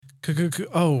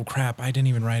Oh, crap. I didn't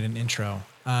even write an intro.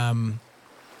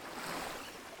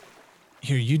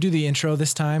 Here, you do the intro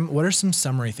this time. What are some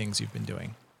summery things you've been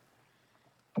doing?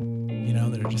 You know,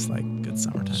 that are just like good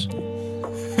summertime.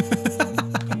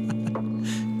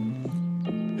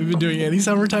 You've been doing any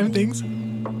summertime things?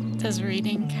 Does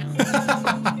reading count?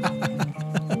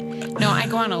 No, I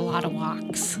go on a lot of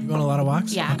walks. You go on a lot of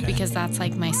walks? Yeah, Okay. because that's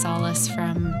like my solace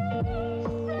from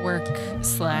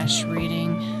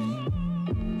work/reading.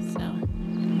 So.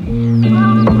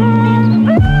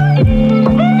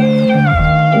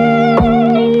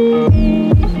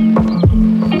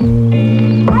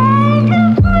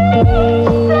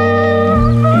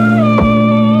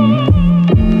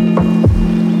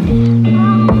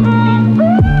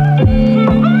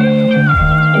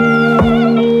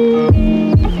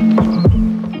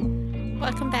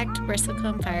 Welcome back to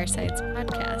Bristlecombe Firesides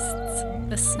Podcasts,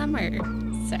 the summer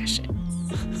sessions.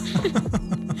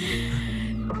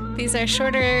 These are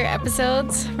shorter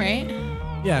episodes, right?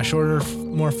 Yeah, shorter,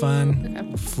 more fun,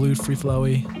 Okay. free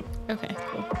flowy. Okay,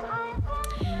 cool.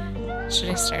 Should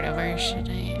I start over?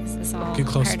 Is this all Get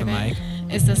close part to the of mic.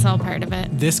 it? Is this all part of it?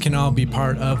 This can all be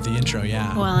part of the intro,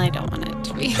 yeah. Well, I don't want it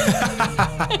to be.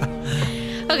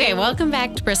 Okay, welcome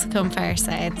back to Bristlecombe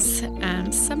Firesides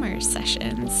Summer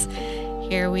Sessions.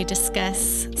 Here we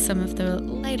discuss some of the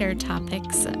lighter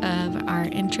topics of our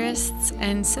interests.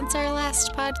 And since our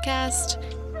last podcast,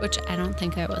 which I don't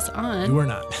think I was on, You were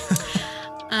not.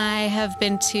 I have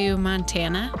been to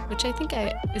Montana, which I think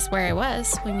is where I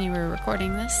was when you were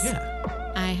recording this.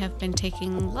 Yeah. I have been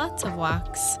taking lots of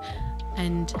walks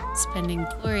and spending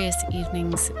glorious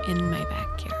evenings in my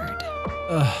backyard.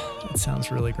 It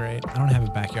sounds really great. I don't have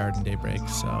a backyard in Daybreak,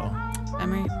 so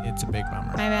Bummer. it's a big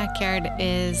bummer. My backyard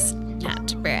is, not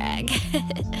to brag,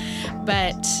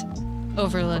 but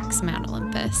overlooks Mount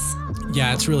Olympus.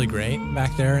 Yeah, it's really great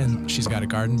back there, and she's got a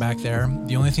garden back there.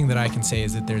 The only thing that I can say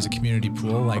is that there's a community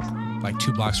pool like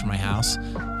 2 blocks from my house,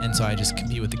 and so I just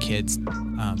compete with the kids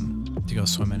to go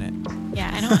swim in it.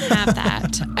 Yeah, I don't have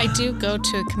that. I do go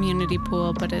to a community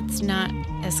pool, but it's not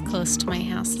as close to my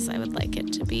house as I would like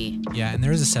it to be. Yeah, and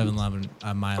there is a 7-Eleven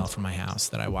a mile from my house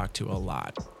that I walk to a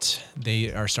lot.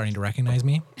 They are starting to recognize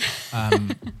me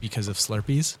because of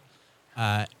Slurpees,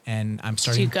 and I'm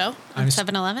starting. Did you go I'm to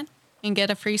 7-Eleven and get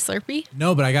a free Slurpee?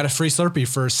 No, but I got a free Slurpee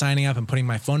for signing up and putting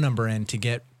my phone number in to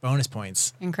get bonus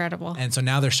points. Incredible. And so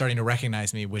now they're starting to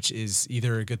recognize me, which is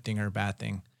either a good thing or a bad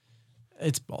thing.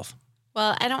 It's both.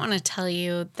 Well, I don't want to tell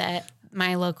you that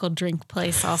my local drink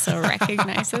place also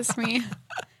recognizes me.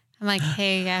 I'm like,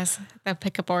 hey, guys, they'll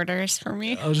pick up orders for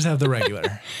me. I'll just have the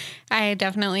regular. I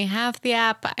definitely have the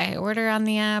app. I order on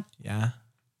the app. Yeah.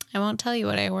 I won't tell you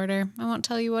what I order. I won't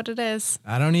tell you what it is.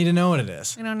 I don't need to know what it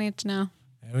is. We don't need to know.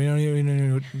 We don't even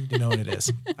need to know what it is.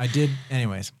 I did.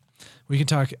 Anyways, we can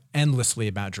talk endlessly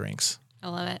about drinks. I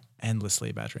love it. Endlessly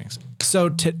about drinks.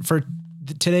 So for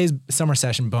today's summer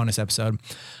session bonus episode,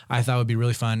 I thought would be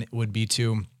really fun would be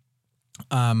to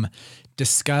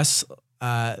discuss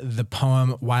the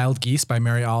poem Wild Geese by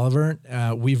Mary Oliver.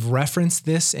 We've referenced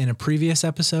this in a previous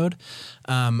episode,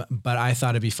 but I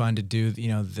thought it'd be fun to do,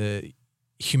 the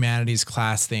humanities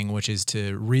class thing, which is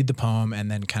to read the poem and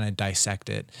then kind of dissect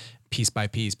it piece by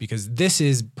piece, because this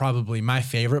is probably my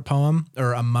favorite poem,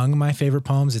 or among my favorite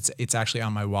poems. It's actually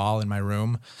on my wall in my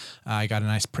room. I got a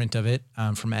nice print of it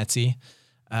from Etsy.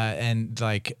 And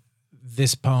like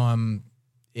this poem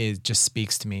just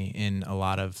speaks to me in a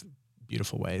lot of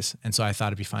beautiful ways. And so I thought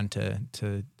it'd be fun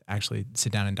to actually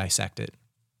sit down and dissect it.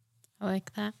 I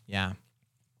like that. Yeah.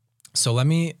 So let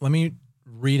me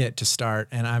read it to start.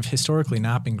 And I've historically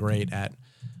not been great at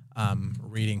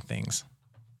reading things,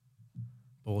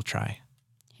 but we'll try.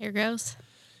 Here goes.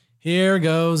 Here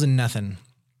goes nothing.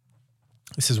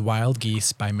 This is Wild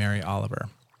Geese by Mary Oliver.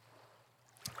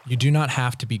 You do not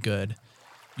have to be good.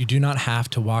 You do not have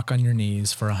to walk on your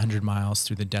knees for 100 miles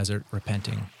through the desert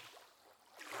repenting.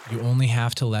 You only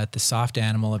have to let the soft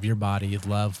animal of your body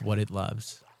love what it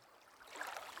loves.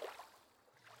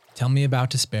 Tell me about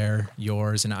despair,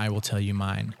 yours, and I will tell you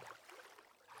mine.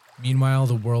 Meanwhile,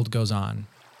 the world goes on.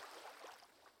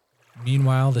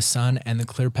 Meanwhile, the sun and the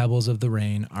clear pebbles of the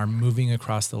rain are moving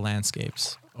across the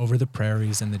landscapes, over the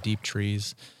prairies and the deep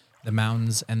trees, the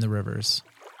mountains and the rivers.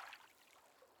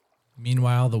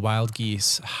 Meanwhile, the wild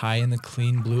geese, high in the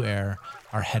clean blue air,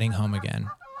 are heading home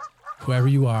again. Whoever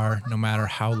you are, no matter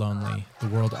how lonely, the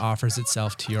world offers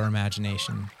itself to your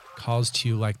imagination, calls to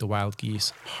you like the wild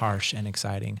geese, harsh and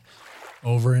exciting,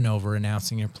 over and over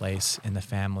announcing your place in the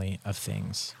family of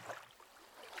things.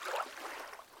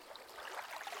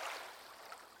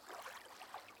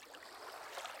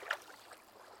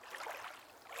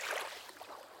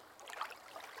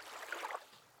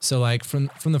 So like from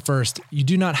the first, you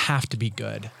do not have to be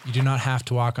good. You do not have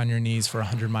to walk on your knees for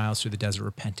 100 miles through the desert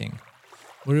repenting.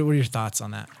 What are your thoughts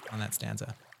on that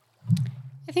stanza?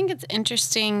 I think it's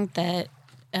interesting that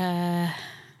I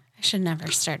should never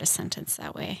start a sentence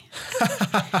that way.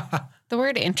 The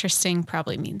word interesting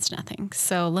probably means nothing.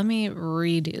 So let me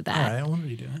redo that. All right, I want to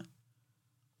redo it.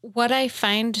 What I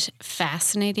find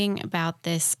fascinating about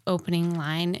this opening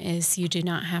line is you do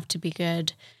not have to be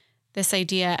good. This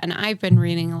idea, and I've been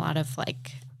reading a lot of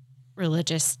like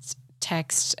religious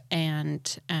text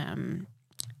and,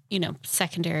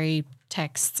 secondary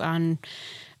texts on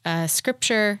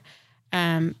scripture,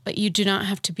 but you do not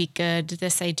have to be good.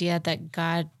 This idea that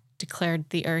God declared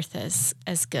the earth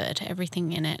as good,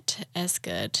 everything in it as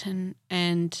good.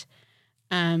 And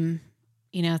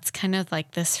it's kind of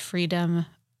like this freedom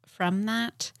from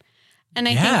that. And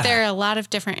I think there are a lot of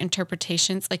different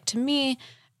interpretations. Like to me,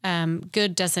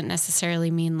 good doesn't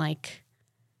necessarily mean like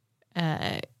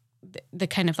the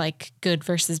kind of like good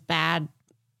versus bad,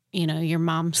 your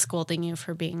mom scolding you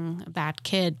for being a bad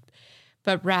kid,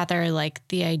 but rather like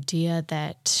the idea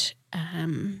that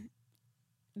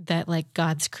that like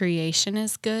God's creation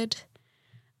is good.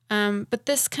 But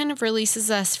this kind of releases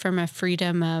us from a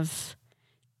freedom of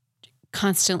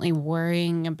constantly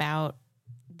worrying about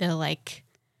the like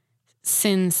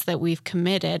sins that we've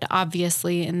committed.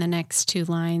 Obviously, in the next two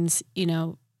lines, you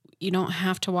don't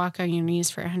have to walk on your knees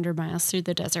for 100 miles through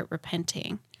the desert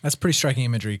repenting. That's pretty striking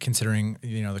imagery considering,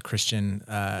 the Christian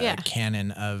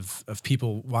canon of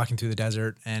people walking through the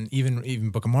desert and even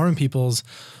Book of Mormon peoples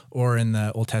or in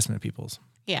the Old Testament peoples.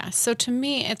 Yeah. So to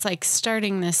me, it's like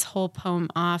starting this whole poem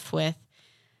off with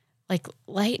like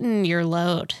lighten your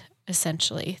load,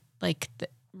 essentially. Like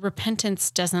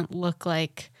repentance doesn't look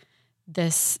like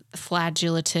this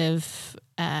flagellative,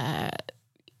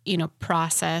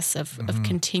 process of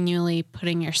continually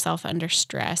putting yourself under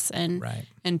stress and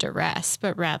duress,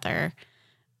 but rather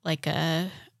like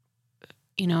a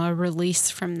release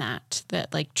from that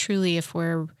like truly if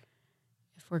we're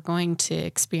going to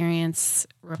experience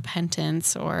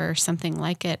repentance or something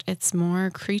like it, it's more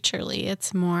creaturely.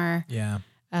 It's more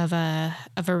of a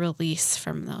release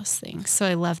from those things. So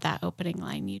I love that opening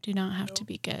line. You do not have to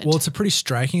be good. Well, it's a pretty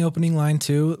striking opening line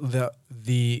too.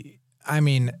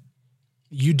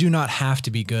 You do not have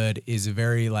to be good is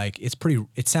very like,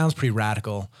 it sounds pretty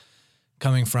radical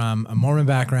coming from a Mormon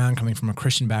background, coming from a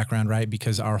Christian background, right?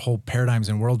 Because our whole paradigms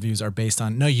and worldviews are based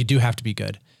on, no, you do have to be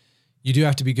good. You do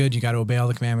have to be good. You got to obey all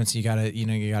the commandments. You got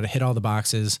to hit all the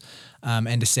boxes.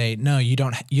 And to say, no, you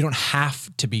don't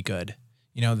have to be good.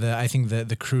 I think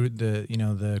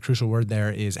the crucial word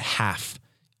there is have.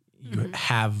 You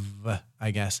have,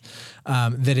 I guess,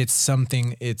 that it's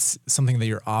something that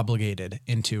you're obligated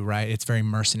into, right? It's very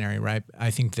mercenary, right?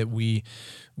 I think that we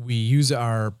use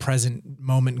our present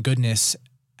moment goodness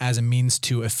as a means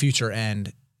to a future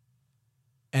end,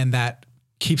 and that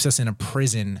keeps us in a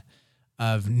prison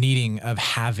of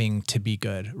having to be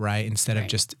good, right? Instead of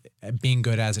just being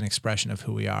good as an expression of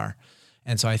who we are.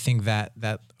 And so I think that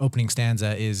opening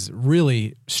stanza is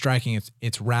really striking.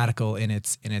 It's radical in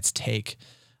its take.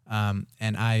 And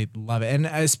I love it. And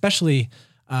especially,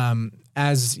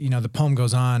 as the poem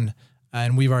goes on,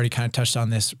 and we've already kind of touched on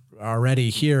this already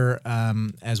here,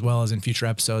 as well as in future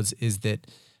episodes, is that,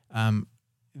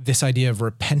 this idea of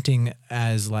repenting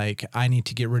as like, I need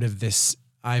to get rid of this,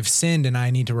 I've sinned and I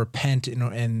need to repent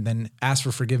and then ask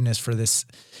for forgiveness for this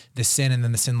sin. And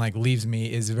then the sin like leaves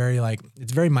me is very like,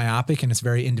 it's very myopic and it's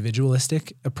very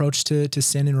individualistic approach to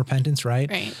sin and repentance.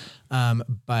 Right.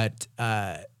 But,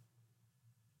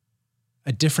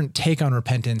 a different take on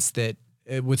repentance that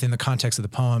within the context of the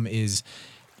poem is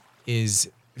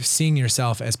seeing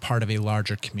yourself as part of a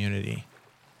larger community.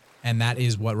 And that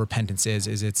is what repentance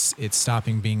is it's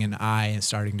stopping being an I and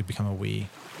starting to become a we.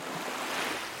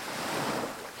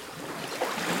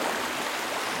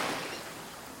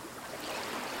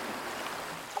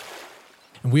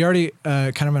 And we already,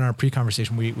 kind of in our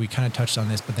pre-conversation, we kind of touched on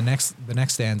this, but the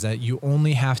next stanza, you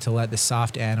only have to let the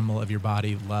soft animal of your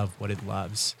body love what it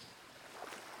loves.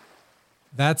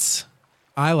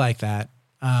 I like that,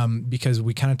 because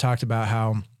we kind of talked about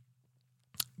how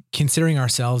considering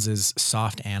ourselves as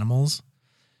soft animals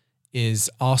is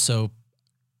also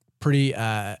pretty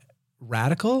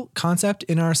radical concept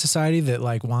in our society that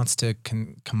like wants to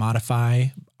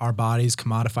commodify our bodies,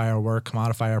 commodify our work,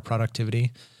 commodify our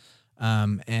productivity,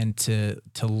 and to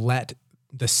let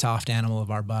the soft animal of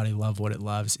our body love what it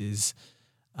loves is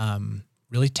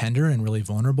really tender and really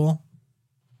vulnerable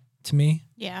to me.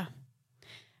 Yeah.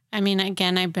 I mean,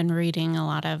 again, I've been reading a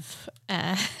lot of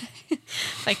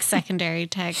like secondary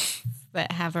texts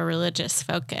that have a religious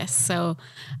focus. So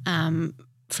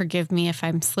forgive me if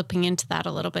I'm slipping into that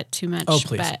a little bit too much. Oh,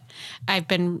 please. But I've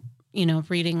been,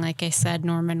 reading, like I said,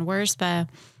 Norman Wirzba.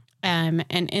 And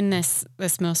in this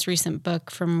most recent book,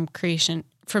 From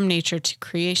Nature to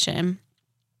Creation,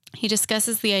 he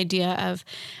discusses the idea of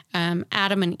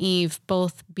Adam and Eve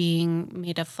both being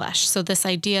made of flesh. So this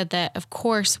idea that, of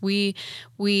course, we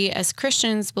as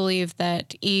Christians believe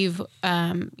that Eve,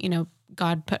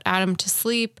 God put Adam to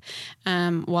sleep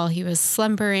while he was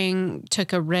slumbering,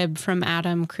 took a rib from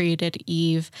Adam, created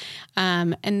Eve,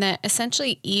 and that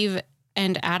essentially Eve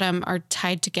and Adam are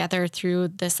tied together through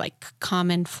this like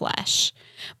common flesh,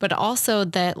 but also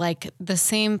that like the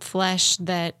same flesh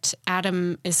that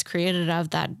Adam is created of,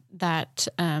 that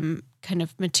kind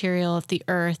of material of the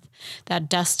earth, that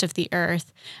dust of the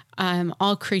earth,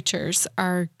 all creatures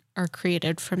are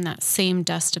created from that same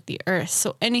dust of the earth.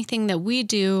 So anything that we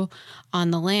do on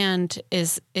the land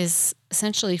is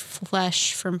essentially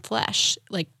flesh from flesh,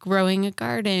 like growing a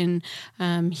garden,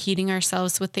 heating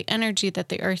ourselves with the energy that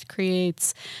the earth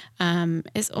creates,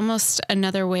 is almost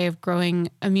another way of growing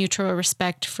a mutual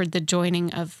respect for the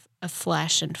joining of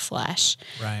flesh and flesh.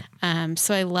 Right.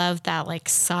 So I love that like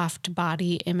soft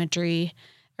body imagery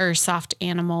or soft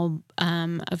animal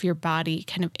of your body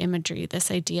kind of imagery, this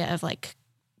idea of like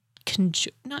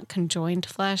not conjoined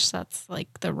flesh, that's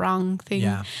like the wrong thing,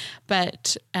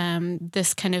 but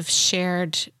this kind of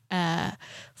shared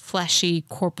fleshy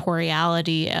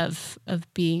corporeality of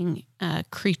being a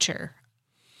creature.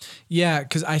 Yeah,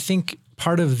 because I think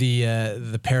part of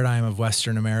the paradigm of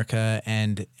Western America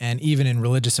and even in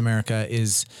religious America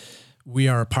is we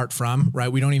are apart from,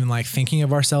 right? We don't even like thinking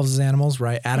of ourselves as animals,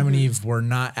 right? Adam and Eve were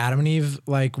not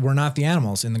the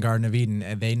animals in the Garden of Eden.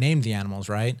 They named the animals,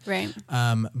 right? Right.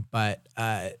 But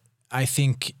I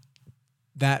think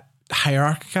that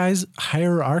hierarchizes,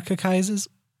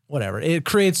 whatever. It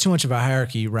creates too much of a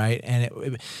hierarchy, right?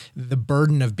 And the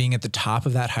burden of being at the top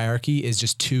of that hierarchy is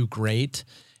just too great,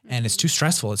 and it's too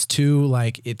stressful. It's too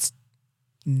like it's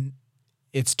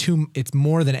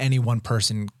more than any one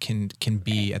person can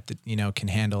be at the, can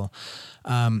handle.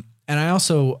 And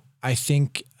I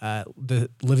think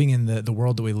living in the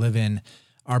world that we live in,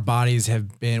 our bodies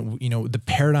have been, the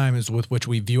paradigm is with which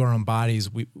we view our own bodies.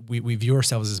 We view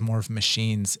ourselves as more of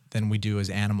machines than we do as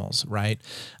animals. Right.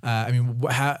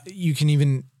 How you can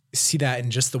even see that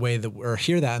in just the way that, or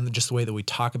hear that in just the way that we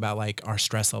talk about like our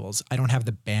stress levels. I don't have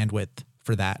the bandwidth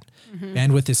for that.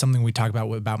 Bandwidth is something we talk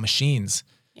about machines.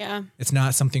 Yeah. It's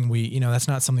not something that's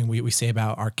not something we say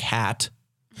about our cat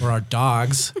or our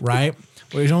dogs, right?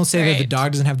 We don't say that the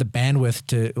dog doesn't have the bandwidth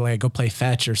to like go play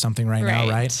fetch or something right now,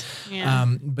 right?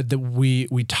 Yeah. But that we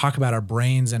talk about our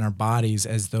brains and our bodies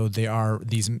as though they are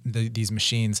these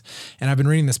machines. And I've been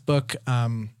reading this book.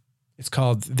 It's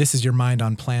called "This Is Your Mind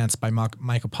on Plants" by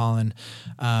Michael Pollan.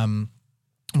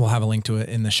 We'll have a link to it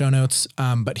in the show notes.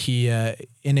 But he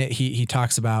in it he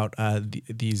talks about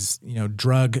these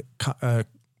drug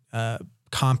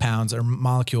compounds or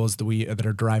molecules that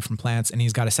are derived from plants, and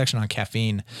he's got a section on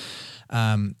caffeine.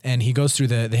 And he goes through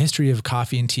the history of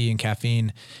coffee and tea and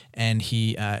caffeine, and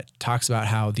he talks about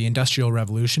how the Industrial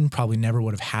Revolution probably never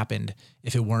would have happened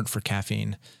if it weren't for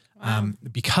caffeine. Wow.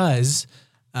 Because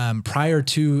prior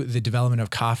to the development of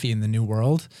coffee in the New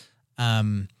World,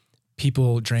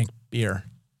 people drank beer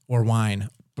or wine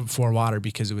before water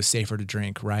because it was safer to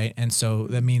drink, right? And so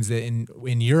that means that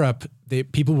in Europe,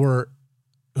 people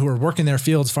who were working their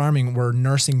fields farming were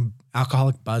nursing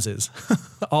alcoholic buzzes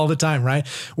all the time, right?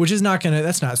 Which is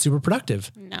that's not super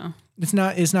productive. No. It's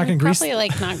not going to grease. Probably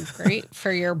like not great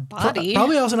for your body.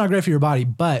 Probably also not great for your body.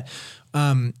 But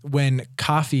when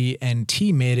coffee and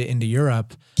tea made it into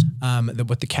Europe,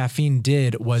 what the caffeine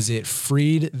did was it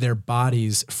freed their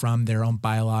bodies from their own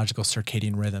biological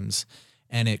circadian rhythms.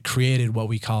 And it created what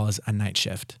we call as a night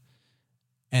shift.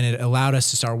 And it allowed us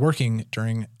to start working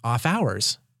during off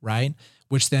hours, right?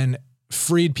 Which then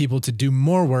freed people to do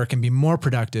more work and be more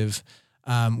productive,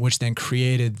 which then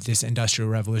created this industrial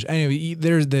revolution. Anyway,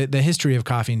 there's the history of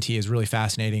coffee and tea is really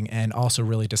fascinating and also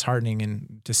really disheartening,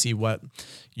 and to see what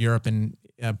Europe and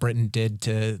Britain did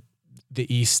to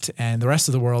the East and the rest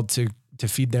of the world to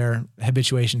feed their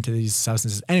habituation to these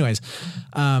substances. Anyways,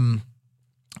 Michael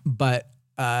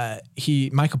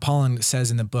Pollan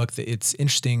says in the book that it's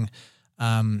interesting.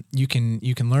 You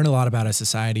can learn a lot about a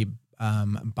society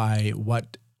by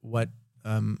what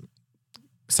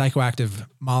psychoactive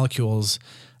molecules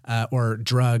or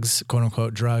drugs, quote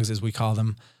unquote drugs as we call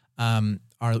them,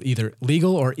 are either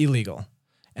legal or illegal.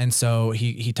 And so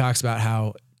he talks about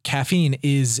how caffeine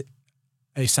is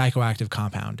a psychoactive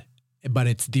compound, but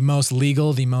it's the most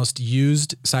legal, the most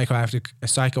used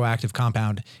psychoactive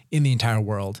compound in the entire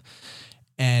world.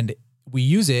 And we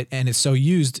use it, and it's so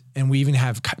used, and we even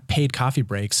have paid coffee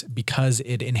breaks because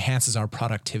it enhances our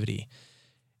productivity.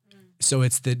 So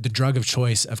it's the drug of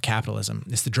choice of capitalism.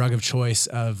 It's the drug of choice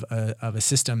of a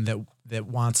system that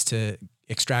wants to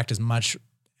extract as much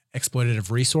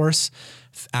exploitative resource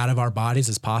out of our bodies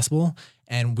as possible.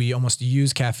 And we almost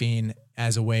use caffeine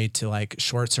as a way to like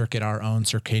short circuit our own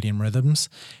circadian rhythms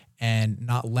and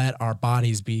not let our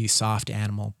bodies be soft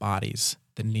animal bodies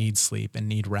that need sleep and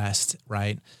need rest.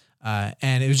 Right.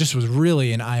 And it was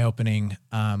really an eye-opening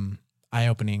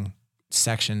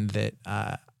section that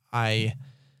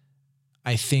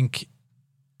I think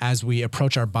as we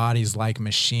approach our bodies like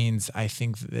machines, I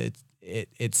think that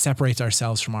it separates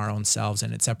ourselves from our own selves,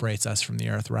 and it separates us from the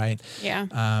earth. Right. Yeah.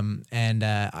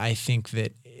 I think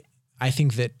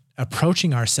that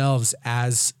approaching ourselves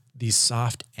as these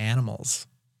soft animals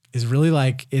is really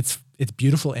like, it's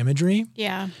beautiful imagery.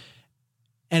 Yeah.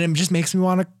 And it just makes me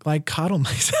want to like coddle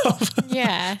myself.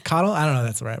 Yeah. Coddle? I don't know if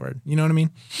that's the right word. You know what I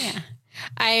mean? Yeah.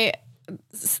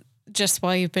 Just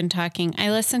while you've been talking,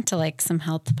 I listened to like some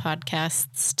health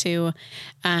podcasts too.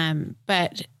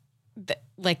 But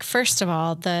like, first of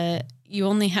all, you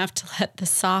only have to let the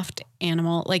soft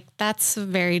animal, like that's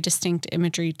very distinct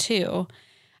imagery too.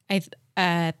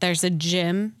 There's a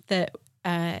gym that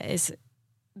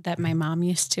my mom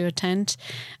used to attend,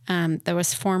 that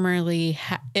was formerly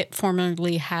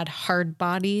had hard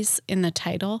bodies in the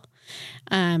title.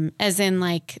 As in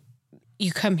like,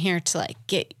 you come here to like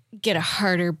get a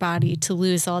harder body to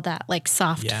lose all that like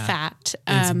soft fat.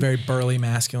 It's very burly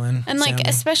masculine. And like,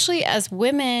 especially as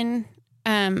women,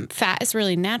 fat is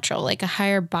really natural. Like a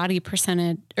higher body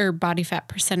percentage or body fat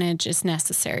percentage is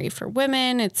necessary for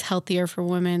women. It's healthier for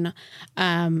women.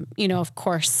 Of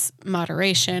course,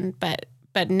 moderation, but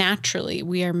naturally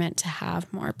we are meant to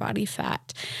have more body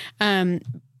fat.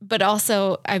 But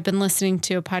also I've been listening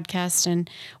to a podcast, and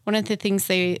one of the things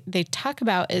they talk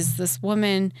about is this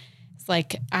woman. It's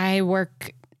like, I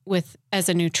work as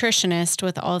a nutritionist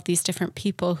with all of these different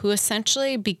people who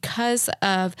essentially, because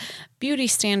of beauty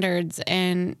standards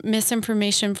and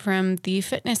misinformation from the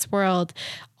fitness world,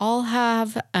 all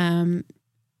have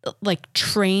like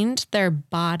trained their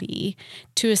body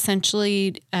to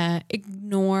essentially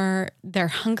ignore their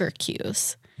hunger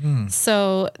cues.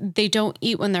 So they don't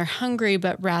eat when they're hungry,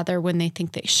 but rather when they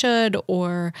think they should,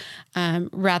 or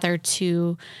rather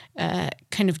to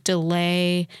kind of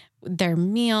delay their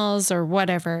meals or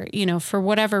whatever, for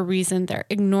whatever reason, they're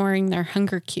ignoring their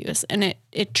hunger cues. And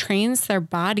it trains their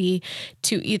body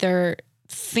to either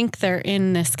think they're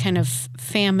in this kind of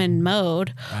famine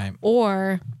mode, right,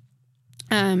 or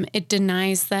it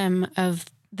denies them of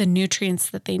the nutrients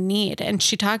that they need. And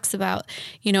she talks about,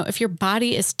 if your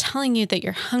body is telling you that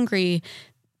you're hungry,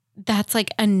 that's like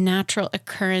a natural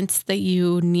occurrence that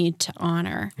you need to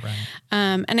honor. Right.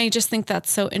 And I just think that's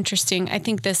so interesting. I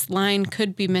think this line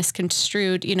could be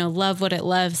misconstrued, love what it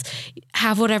loves,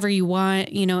 have whatever you want,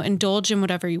 indulge in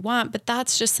whatever you want. But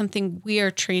that's just something we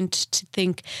are trained to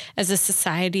think as a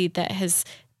society that has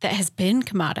been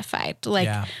commodified.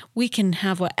 Like we can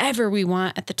have whatever we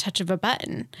want at the touch of a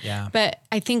button. Yeah. But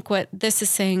I think what this is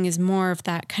saying is more of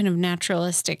that kind of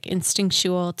naturalistic,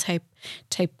 instinctual type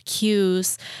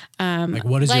cues. Like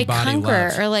what does like your body hunger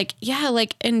love? Or like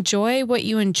enjoy what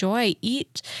you enjoy,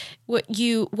 eat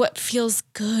what feels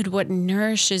good, what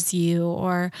nourishes you,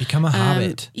 or become a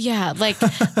hobbit. Yeah. Like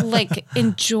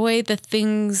enjoy the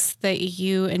things that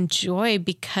you enjoy,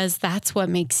 because that's what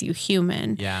makes you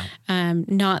human. Yeah.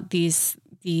 Not these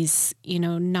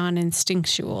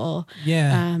non-instinctual,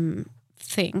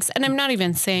 things. And I'm not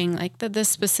even saying like that this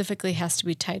specifically has to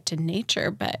be tied to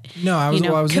nature, but no, I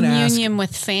was communion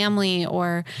with family,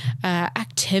 or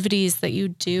activities that you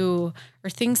do, or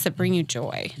things that bring you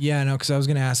joy. Yeah, no, because I was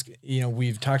going to ask,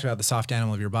 we've talked about the soft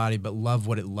animal of your body, but love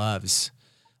what it loves.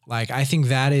 Like, I think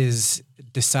that is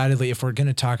decidedly, if we're going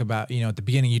to talk about, at the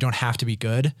beginning, you don't have to be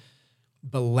good,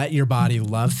 but let your body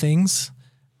love things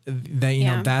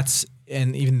that, that's,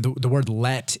 and even the word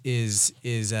let is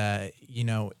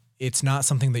it's not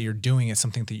something that you're doing, it's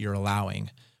something that you're allowing,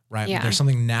 right? Yeah. There's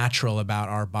something natural about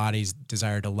our body's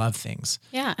desire to love things.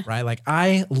 Yeah. Right? Like,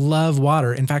 I love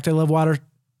water. In fact, I love water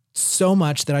so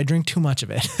much that I drink too much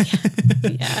of it.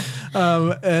 Yeah.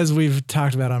 As we've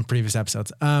talked about on previous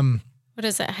episodes. What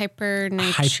is it?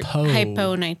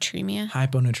 Hyponatremia.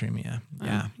 Hyponatremia. Wow.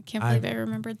 Yeah. I can't believe I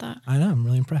remembered that. I know. I'm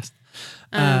really impressed.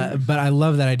 But I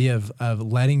love that idea of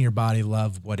letting your body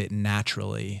love what it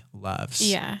naturally loves.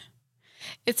 Yeah.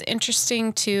 It's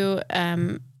interesting to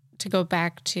go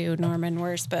back to Norman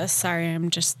Wirzba. Sorry,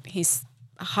 he's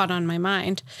hot on my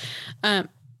mind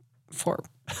for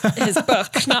his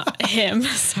book, not him.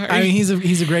 Sorry. I mean,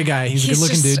 he's a great guy. He's a good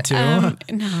looking dude too. Now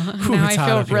I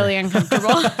feel really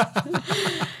uncomfortable.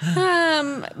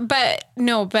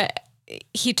 But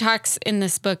he talks in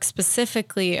this book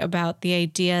specifically about the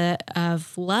idea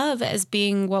of love as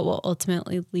being what will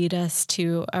ultimately lead us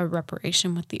to a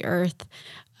reparation with the earth,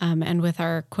 and with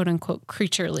our quote unquote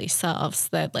creaturely selves,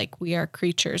 that like we are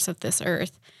creatures of this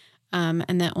earth,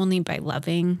 and that only by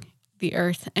loving the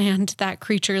earth and that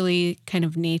creaturely kind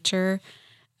of nature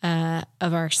of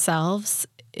ourselves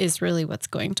is really what's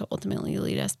going to ultimately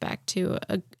lead us back to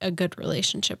a good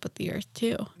relationship with the earth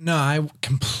too. No, I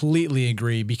completely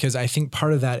agree, because I think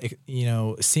part of that,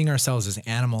 seeing ourselves as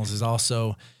animals is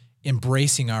also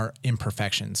embracing our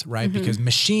imperfections, right? Mm-hmm. Because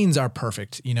machines are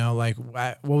perfect, like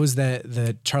what was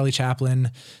the Charlie Chaplin,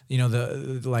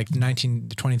 the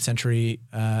 20th century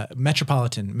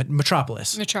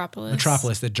Metropolis,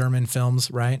 the German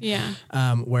films, right? Yeah.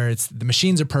 Where it's the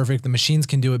machines are perfect. The machines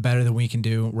can do it better than we can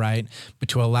do, right? But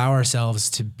to allow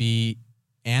ourselves to be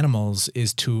animals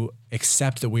is to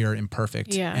accept that we are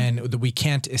imperfect, and that we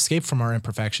can't escape from our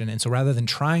imperfection. And so rather than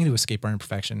trying to escape our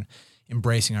imperfection,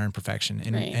 embracing our imperfection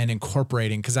and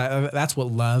incorporating, because that's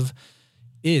what love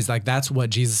is. Like, that's what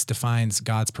Jesus defines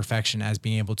God's perfection as,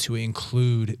 being able to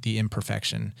include the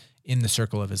imperfection in the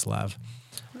circle of his love.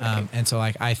 Right. And so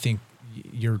like, I think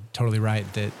you're totally right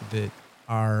that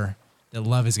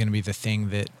love is going to be the thing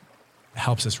that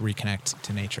helps us reconnect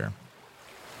to nature.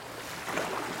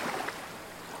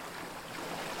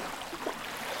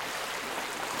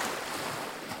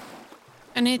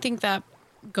 And I think that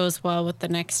goes well with the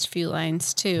next few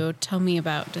lines too. Tell me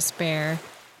about despair,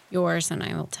 yours, and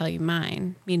I will tell you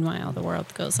mine. Meanwhile, the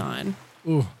world goes on.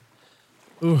 Ooh.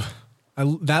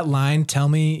 That line, tell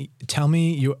me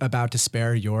you about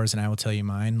despair, yours, and I will tell you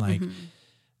mine. Like,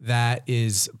 that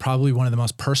is probably one of the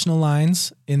most personal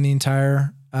lines in the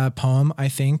entire poem, I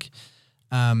think.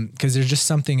 Because there's just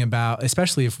something about,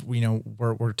 especially if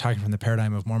we're talking from the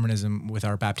paradigm of Mormonism with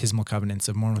our baptismal covenants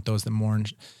of mourn with those that mourn,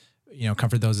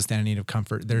 comfort those that stand in need of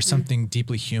comfort. There's something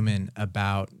deeply human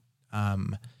about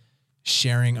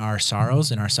sharing our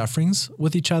sorrows and our sufferings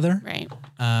with each other. Right.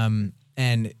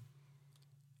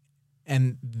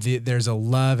 There's a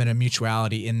love and a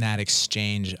mutuality in that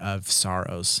exchange of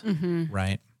sorrows. Mm-hmm.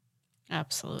 Right.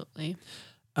 Absolutely.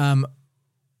 I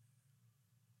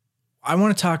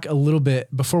want to talk a little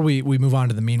bit before we move on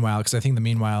to the meanwhile, because I think the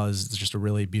meanwhile is just a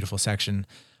really beautiful section,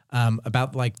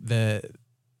 about like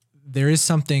there is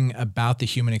something about the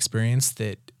human experience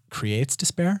that creates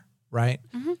despair, right?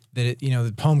 Mm-hmm. That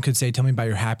the poem could say, "Tell me about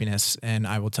your happiness, and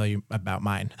I will tell you about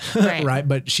mine," right? Right?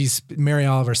 But Mary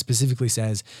Oliver specifically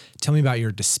says, "Tell me about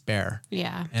your despair,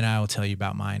 and I will tell you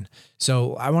about mine."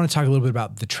 So I want to talk a little bit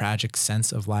about the tragic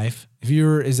sense of life.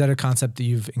 Is that a concept that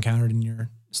you've encountered in your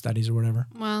studies or whatever?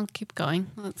 Well, keep going.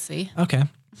 Let's see. Okay.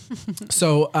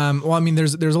 So,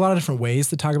 there's a lot of different ways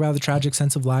to talk about the tragic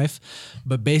sense of life,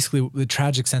 but basically the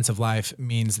tragic sense of life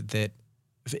means that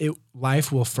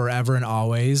life will forever and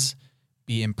always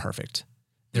be imperfect.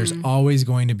 There's always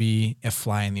going to be a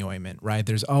fly in the ointment, right?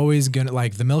 There's always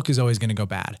the milk is always going to go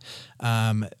bad.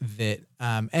 And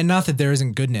not that there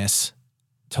isn't goodness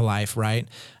to life, right?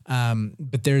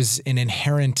 But there's an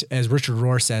inherent, as Richard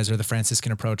Rohr says, or the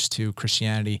Franciscan approach to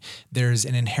Christianity, there's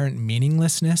an inherent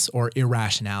meaninglessness or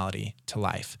irrationality to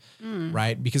life,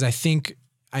 right? Because I think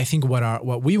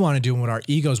what we want to do and what our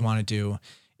egos want to do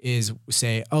is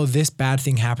say, oh, this bad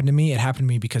thing happened to me. It happened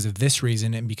to me because of this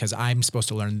reason, and because I'm supposed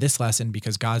to learn this lesson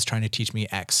because God's trying to teach me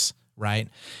X, right?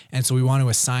 And so we want to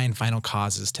assign final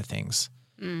causes to things.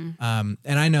 And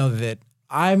I know that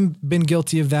I've been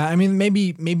guilty of that. I mean,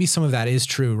 maybe some of that is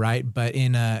true, right? But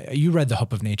you read The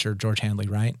Hope of Nature, George Handley,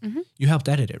 right? Mm-hmm. You helped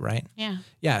edit it, right? Yeah.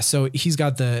 Yeah. So he's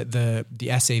got the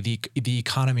essay, the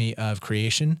Economy of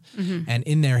Creation, and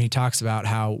in there he talks about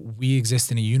how we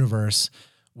exist in a universe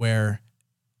where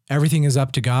everything is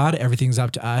up to God, everything's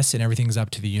up to us, and everything's up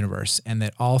to the universe, and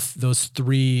that all those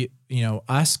three,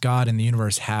 us, God, and the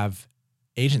universe have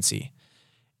agency,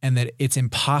 and that it's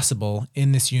impossible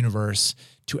in this universe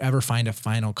to ever find a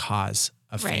final cause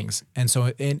of things. And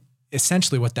so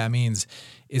essentially what that means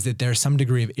is that there's some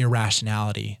degree of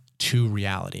irrationality to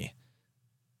reality.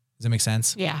 Does that make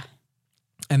sense? Yeah.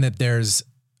 And that there's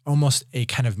almost a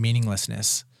kind of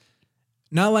meaninglessness,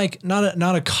 not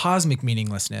a cosmic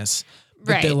meaninglessness,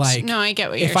 but right. That no, I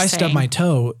get what you're saying. If I stub my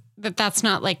toe, that's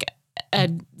not like a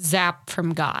zap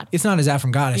from God. It's not a zap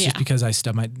from God. It's just because I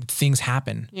stub things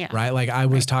happen. Yeah. Right. Like I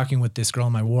was talking with this girl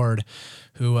in my ward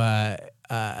who when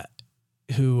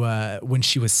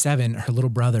she was 7, her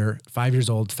little brother, 5 years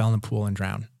old, fell in the pool and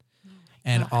drowned.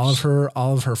 And all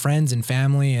of her friends and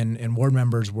family and ward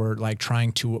members were like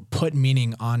trying to put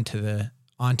meaning onto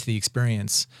the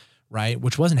experience, right?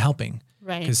 Which wasn't helping.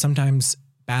 Right. Because sometimes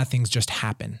bad things just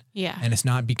happen. Yeah. And it's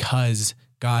not because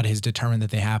God has determined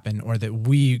that they happen or that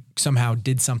we somehow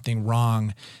did something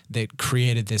wrong that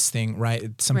created this thing,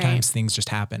 right? Sometimes things just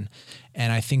happen.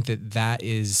 And I think that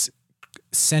is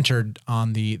centered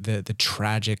on the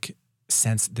tragic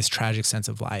sense, this tragic sense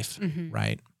of life,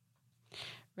 right?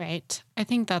 Right. I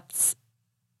think that's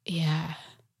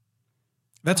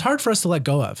hard for us to let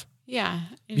go of. Yeah.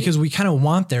 Because we kind of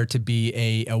want there to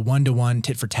be a one-to-one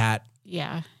tit for tat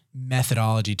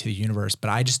methodology to the universe, but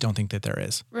I just don't think that there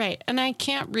is. Right. And I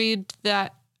can't read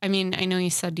that. I mean, I know you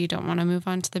said you don't want to move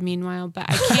on to the meanwhile, but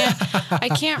I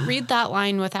can't read that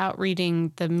line without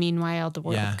reading the meanwhile the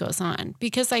world goes on,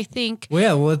 because I think.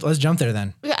 Well, let's jump there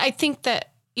then. I think that,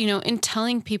 in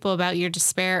telling people about your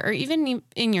despair or even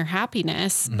in your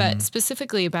happiness, but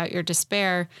specifically about your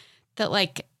despair, that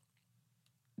like,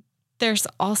 there's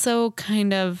also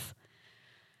kind of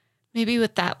maybe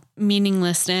with that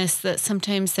meaninglessness that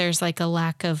sometimes there's like a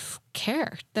lack of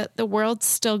care, that the world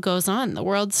still goes on. The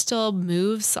world still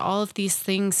moves. All of these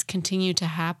things continue to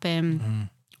happen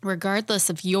regardless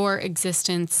of your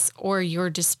existence or your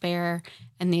despair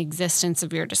and the existence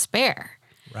of your despair.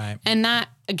 Right. And that,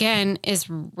 again, is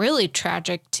really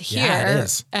tragic to hear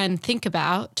and think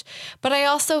about. But I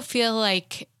also feel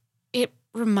like it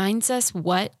reminds us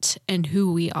what and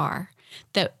who we are,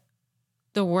 that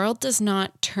the world does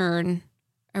not turn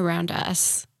around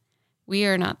us. We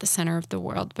are not the center of the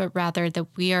world, but rather that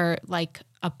we are like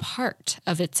a part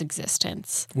of its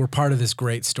existence. We're part of this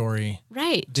great story.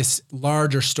 Right. This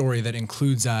larger story that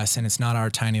includes us, and it's not our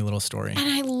tiny little story. And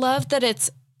I love that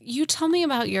you tell me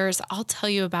about yours, I'll tell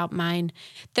you about mine,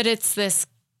 that it's this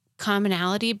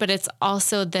commonality, but it's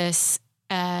also this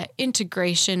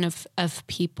integration of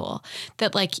people,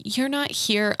 that like, you're not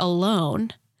here alone.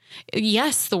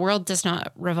 Yes, the world does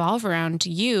not revolve around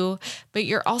you, but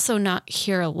you're also not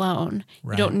here alone.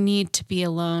 Right. You don't need to be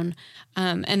alone.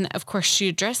 And of course she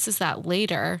addresses that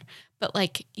later, but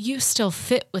like, you still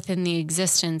fit within the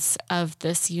existence of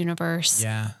this universe.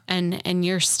 Yeah. And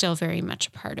you're still very much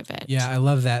a part of it. Yeah. I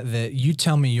love that you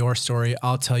tell me your story,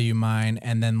 I'll tell you mine.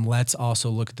 And then let's also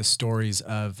look at the stories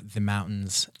of the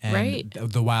mountains and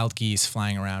the wild geese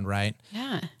flying around. Right.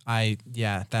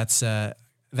 Yeah.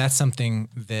 That's something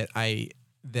that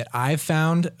I've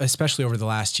found, especially over the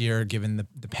last year, given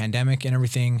the pandemic and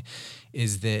everything,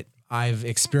 is that I've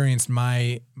experienced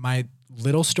my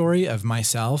little story of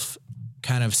myself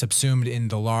kind of subsumed in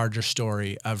the larger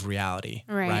story of reality.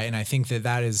 Right. And I think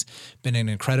that has been an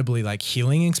incredibly like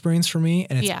healing experience for me.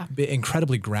 And it's been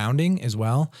incredibly grounding as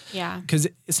well. Yeah. Because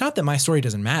it's not that my story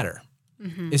doesn't matter.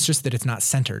 It's just that it's not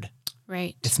centered.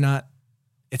 Right. It's not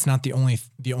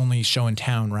the only show in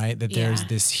town, right? That there's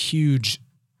this huge,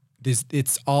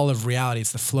 it's all of reality.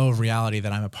 It's the flow of reality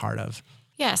that I'm a part of.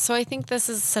 Yeah. So I think this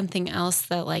is something else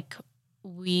that like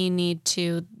we need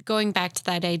to, going back to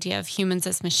that idea of humans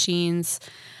as machines,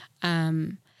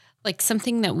 like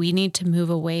something that we need to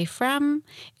move away from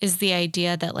is the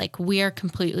idea that like we are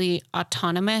completely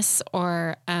autonomous,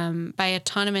 or by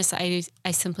autonomous, I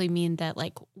simply mean that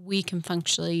like we can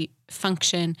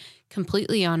function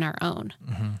completely on our own.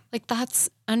 Like that's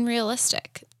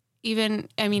unrealistic. Even,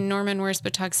 I mean, Norman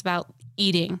Worsbit talks about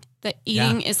eating, that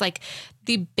eating is like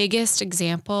the biggest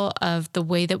example of the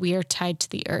way that we are tied to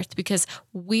the earth, because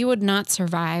we would not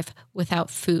survive without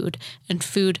food, and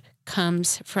food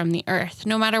comes from the earth,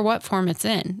 no matter what form it's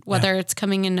in, whether it's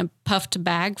coming in a puffed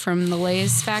bag from the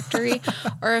Lay's factory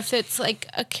or if it's like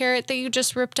a carrot that you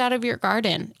just ripped out of your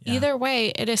garden. Either way,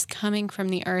 it is coming from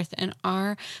the earth, and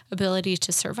our ability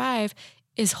to survive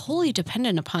is wholly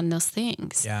dependent upon those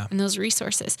things and those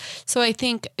resources. So I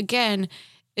think, again,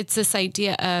 it's this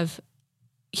idea of,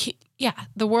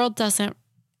 the world doesn't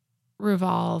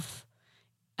revolve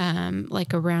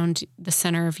like around the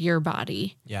center of your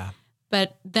body. Yeah.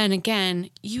 But then again,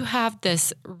 you have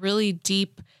this really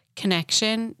deep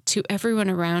connection to everyone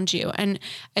around you. And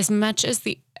as much as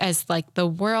the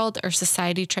world or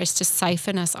society tries to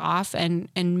siphon us off and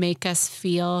make us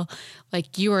feel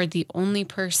like you are the only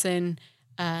person,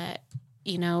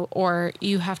 or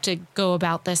you have to go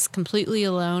about this completely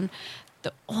alone,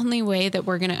 the only way that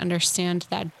we're going to understand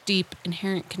that deep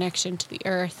inherent connection to the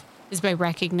earth is by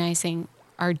recognizing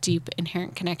our deep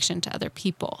inherent connection to other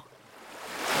people.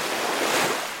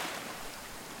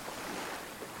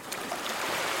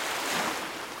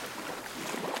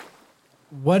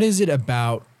 What is it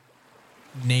about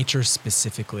nature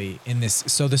specifically in this?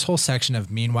 So this whole section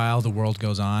of meanwhile, the world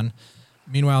goes on,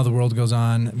 Meanwhile, the world goes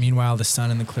on. Meanwhile, the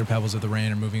sun and the clear pebbles of the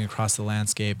rain are moving across the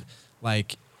landscape.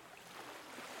 Like,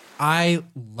 I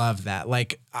love that.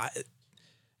 Like,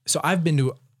 so I've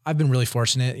been really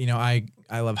fortunate. You know, I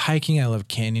love hiking. I love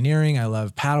canyoneering. I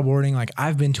love paddleboarding. Like,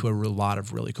 I've been to a lot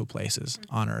of really cool places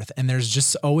on Earth. And there's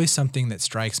just always something that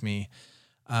strikes me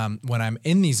when I'm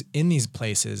in these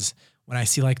places, when I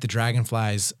see like the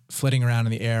dragonflies flitting around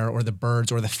in the air, or the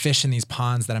birds, or the fish in these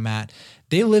ponds that I'm at.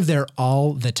 They live there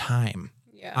all the time.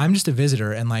 Yeah. I'm just a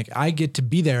visitor, and like I get to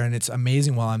be there, and it's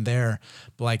amazing while I'm there.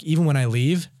 But like even when I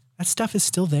leave, that stuff is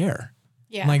still there.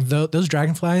 Yeah. And like those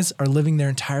dragonflies are living their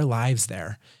entire lives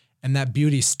there, and that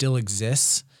beauty still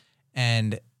exists.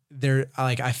 And they're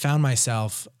like, I found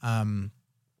myself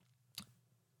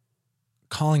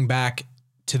calling back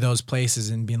to those places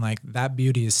and being like, that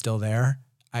beauty is still there.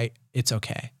 It's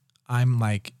okay. I'm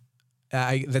like,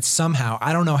 that somehow,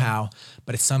 I don't know how,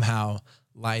 but it somehow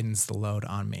lightens the load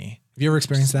on me. Have you ever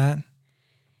experienced that?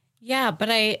 Yeah, but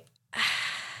I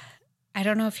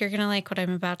don't know if you're going to like what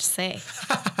I'm about to say.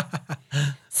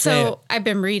 So I've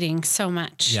been reading so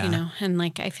much, you know, and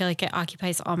like, I feel like it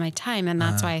occupies all my time. And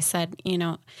that's why I said, you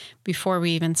know, before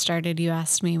we even started, you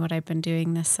asked me what I've been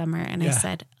doing this summer. And I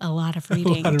said, a lot of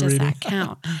reading. Does that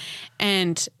count?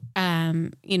 And,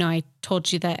 you know, I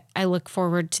told you that I look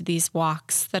forward to these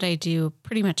walks that I do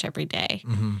pretty much every day.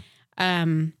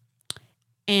 Mm-hmm.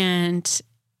 And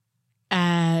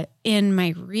in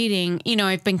my reading, you know,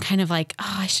 I've been kind of like,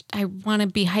 oh, I want to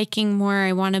be hiking more.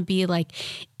 I want to be like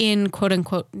in quote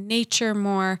unquote nature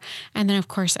more. And then of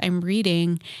course I'm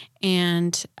reading,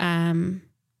 and in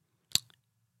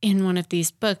one of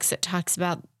these books, it talks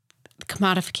about the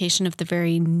commodification of the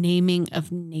very naming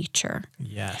of nature.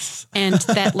 Yes. And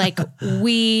that like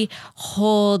we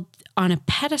hold on a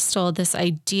pedestal this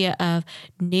idea of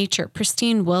nature,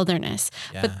 pristine wilderness.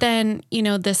 Yeah. But then, you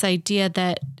know, this idea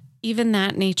that even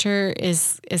that nature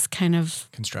is kind of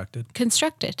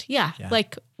constructed. Yeah.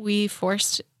 Like we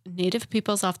forced native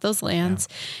peoples off those lands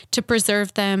to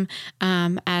preserve them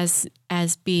as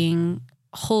being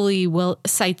holy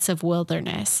sites of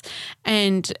wilderness.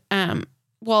 And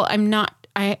well,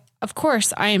 I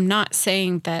am not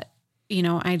saying that, you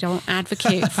know, I don't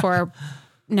advocate for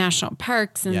national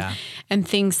parks and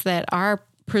things that are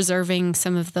preserving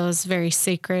some of those very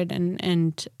sacred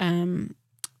and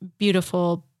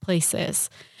beautiful places.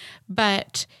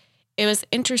 But it was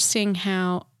interesting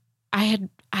how I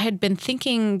had been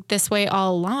thinking this way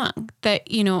all along, that,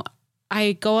 you know,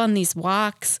 I go on these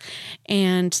walks,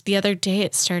 and the other day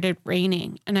it started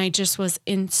raining, and I just was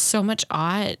in so much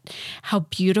awe at how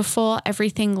beautiful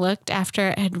everything looked after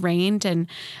it had rained, and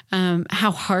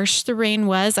how harsh the rain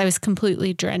was. I was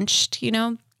completely drenched, you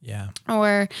know? Yeah.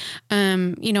 Or,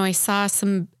 you know, I saw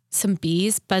some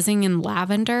bees buzzing in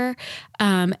lavender,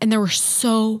 and there were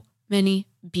so many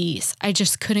bees. I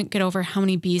just couldn't get over how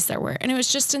many bees there were. And it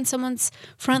was just in someone's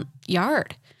front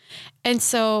yard. And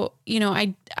so, you know,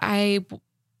 I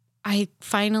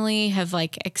finally have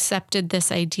like accepted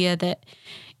this idea that,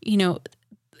 you know,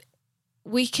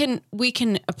 we can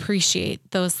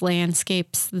appreciate those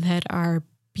landscapes that are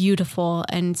beautiful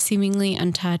and seemingly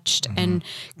untouched and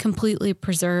completely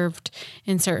preserved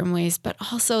in certain ways, but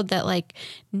also that like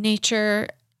nature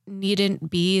needn't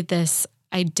be this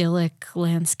idyllic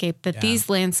landscape, that these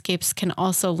landscapes can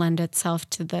also lend itself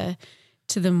to the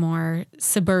more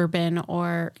suburban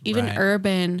or even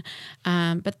urban,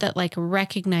 but that like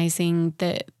recognizing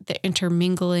the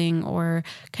intermingling or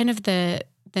kind of the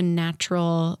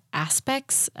natural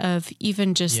aspects of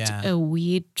even just a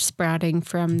weed sprouting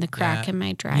from the crack in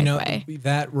my driveway. You know,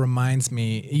 that reminds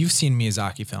me, you've seen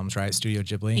Miyazaki films, right? Studio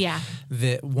Ghibli. Yeah.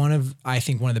 I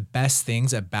think one of the best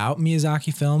things about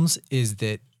Miyazaki films is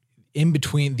that in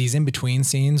between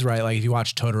scenes, right? Like if you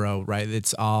watch Totoro, right?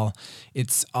 It's all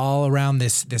around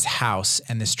this house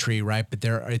and this tree, right? But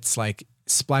it's like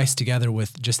spliced together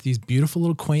with just these beautiful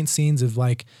little quaint scenes of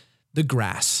like the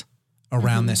grass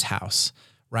around this house,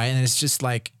 right? And it's just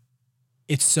like,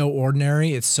 it's so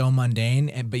ordinary, it's so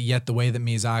mundane, but yet the way that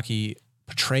Miyazaki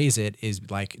portrays it is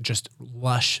like just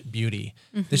lush beauty.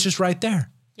 It's just right there.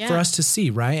 For us to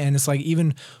see, right? And it's like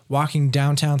even walking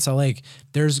downtown Salt Lake,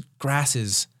 there's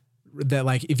grasses that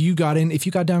like if you got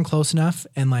down close enough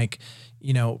and like,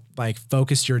 you know, like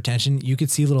focused your attention, you could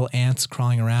see little ants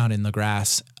crawling around in the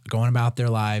grass, going about their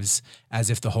lives as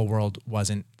if the whole world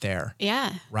wasn't there.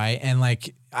 Yeah. Right. And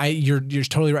like you're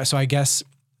totally right. So I guess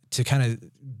to kind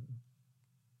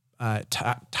of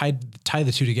tie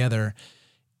the two together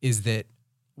is that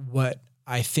what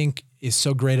I think is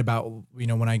so great about, you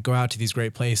know, when I go out to these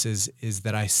great places is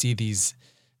that I see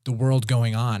the world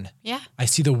going on. Yeah. I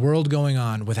see the world going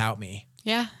on without me.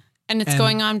 Yeah. And it's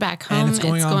going on back home. And it's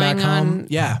going on back home.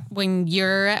 Yeah. When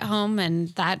you're at home and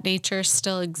that nature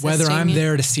still exists. Whether I'm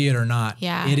there to see it or not,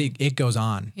 yeah. it goes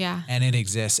on. Yeah. And it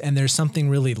exists. And there's something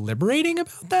really liberating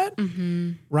about that,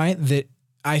 right? That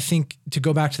I think, to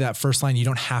go back to that first line, you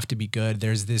don't have to be good.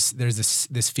 There's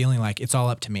this feeling like it's all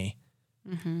up to me,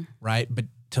 right? But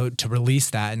to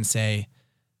release that and say,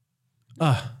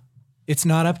 it's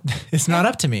not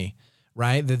up to me.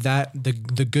 Right.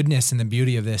 The goodness and the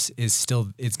beauty of this is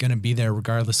still, it's going to be there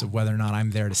regardless of whether or not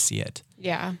I'm there to see it.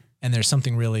 Yeah. And there's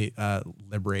something really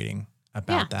liberating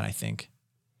about that, I think.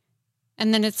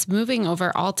 And then it's moving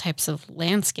over all types of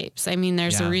landscapes. I mean,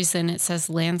 there's a reason it says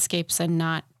landscapes and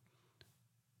not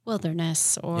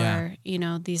wilderness or,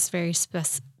 these very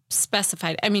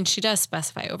specified. I mean, she does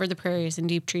specify over the prairies and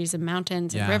deep trees and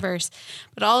mountains and rivers,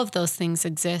 but all of those things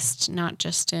exist, not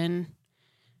just in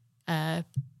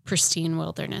pristine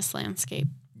wilderness landscape.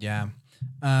 Yeah.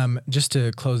 Just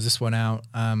to close this one out,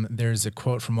 there's a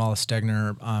quote from Wallace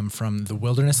Stegner from the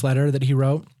Wilderness Letter that he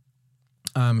wrote.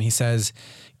 He says,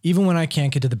 "Even when I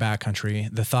can't get to the backcountry,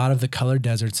 the thought of the colored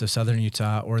deserts of southern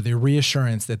Utah or the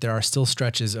reassurance that there are still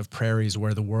stretches of prairies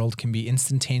where the world can be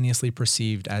instantaneously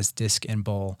perceived as disc and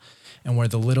bowl, and where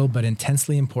the little but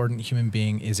intensely important human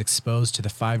being is exposed to the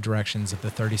 5 directions of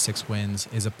the 36 winds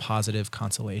is a positive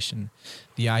consolation.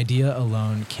 The idea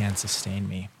alone can sustain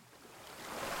me."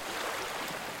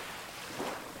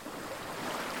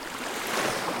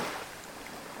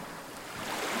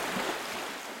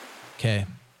 Okay,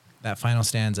 that final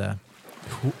stanza.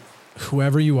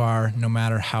 Whoever you are, no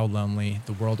matter how lonely,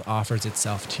 the world offers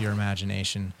itself to your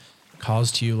imagination,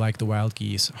 calls to you like the wild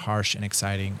geese, harsh and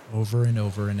exciting, over and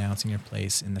over announcing your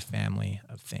place in the family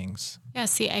of things. Yeah,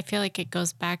 see, I feel like it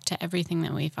goes back to everything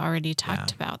that we've already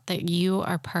talked about, that you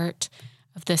are part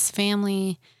of this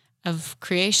family of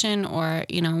creation, or,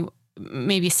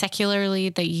 maybe secularly,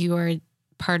 that you are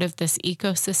part of this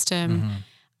ecosystem.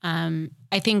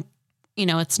 I think,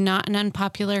 it's not an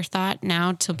unpopular thought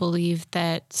now to believe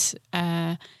that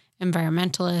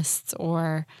environmentalists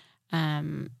or,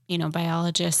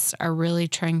 biologists are really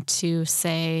trying to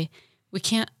say we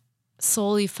can't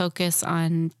solely focus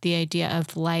on the idea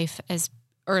of life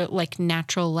or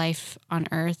natural life on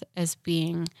Earth as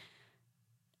being,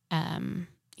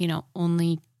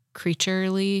 only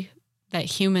creaturely, that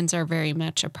humans are very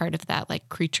much a part of that,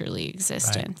 creaturely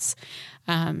existence.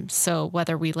 Right. So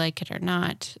whether we like it or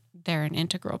not, they're an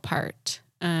integral part.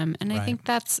 And I think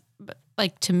that's,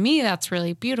 to me, that's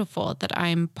really beautiful, that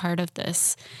I'm part of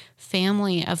this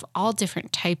family of all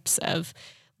different types of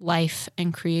life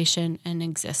and creation and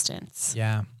existence.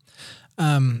 Yeah.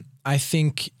 I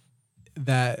think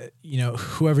that,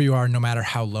 whoever you are, no matter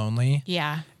how lonely.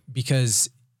 Yeah.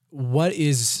 Because what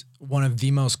is one of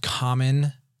the most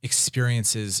common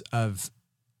experiences of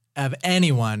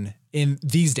anyone in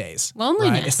these days?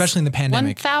 Loneliness. Right? Especially in the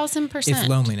pandemic. 1,000%. It's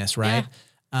loneliness, right?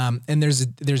 Yeah. And there's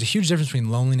a huge difference between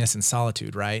loneliness and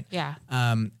solitude, right? Yeah.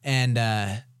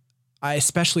 I,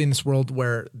 especially in this world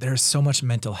where there's so much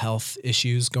mental health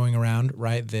issues going around,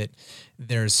 right? That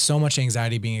there's so much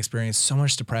anxiety being experienced, so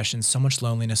much depression, so much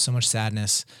loneliness, so much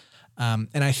sadness. And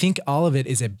I think all of it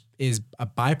is a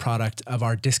byproduct of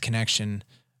our disconnection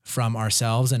from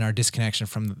ourselves and our disconnection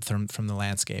from the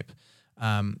landscape.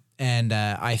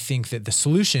 I think that the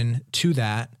solution to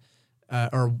that,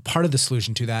 or part of the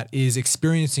solution to that, is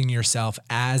experiencing yourself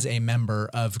as a member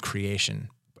of creation,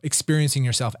 experiencing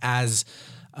yourself as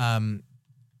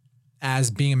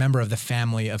being a member of the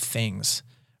family of things,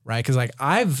 right? Because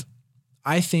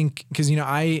I think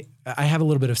I have a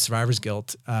little bit of survivor's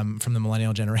guilt from the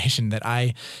millennial generation, that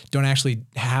I don't actually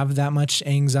have that much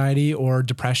anxiety or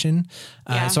depression.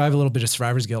 So I have a little bit of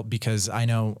survivor's guilt because I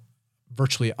know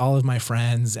virtually all of my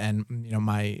friends and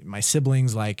my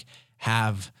siblings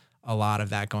have a lot of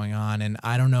that going on, and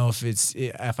I don't know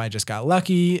if I just got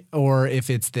lucky or if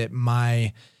it's that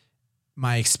my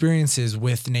experiences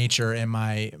with nature and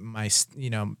my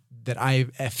that I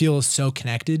feel so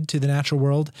connected to the natural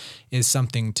world is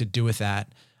something to do with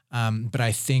that. But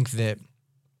I think that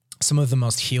some of the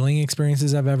most healing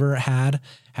experiences I've ever had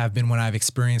have been when I've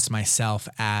experienced myself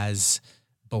as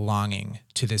belonging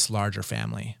to this larger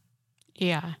family.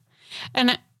 Yeah.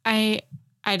 And I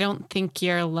don't think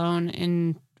you're alone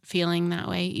in feeling that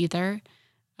way either.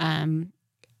 And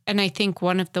I think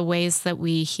one of the ways that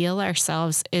we heal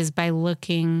ourselves is by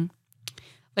looking,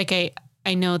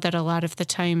 I know that a lot of the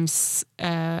times,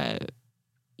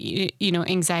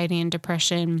 anxiety and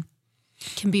depression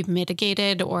can be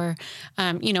mitigated or,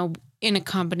 in a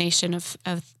combination of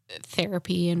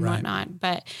therapy and whatnot.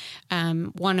 But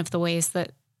one of the ways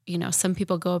that, some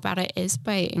people go about it is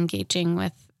by engaging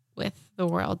with the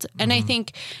world. And I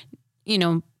think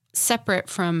separate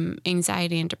from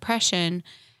anxiety and depression,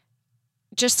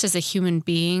 just as a human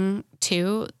being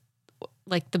too,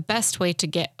 like the best way to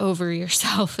get over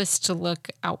yourself is to look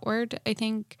outward, I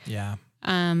think. Yeah.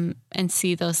 And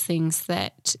see those things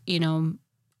that,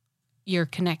 you're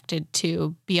connected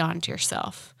to beyond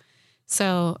yourself.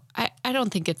 So I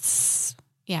don't think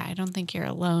I don't think you're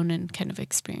alone in kind of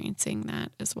experiencing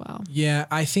that as well. Yeah.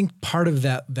 I think part of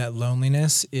that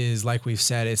loneliness is, like we've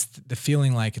said, it's the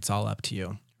feeling like it's all up to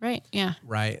you. Right. Yeah.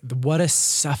 Right. What a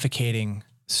suffocating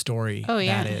story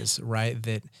that is, right?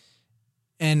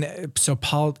 And so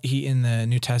Paul, in the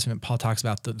New Testament, Paul talks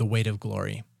about the weight of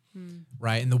glory,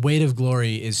 right? And the weight of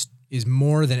glory is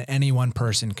more than any one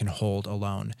person can hold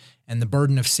alone. And the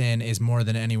burden of sin is more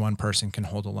than any one person can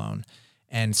hold alone.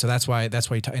 And so that's why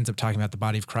he ends up talking about the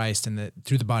body of Christ, and that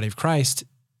through the body of Christ,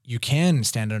 you can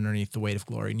stand underneath the weight of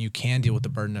glory and you can deal with the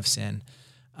burden of sin.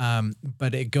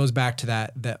 But it goes back to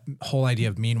that whole idea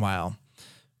of meanwhile,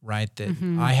 right? That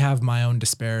I have my own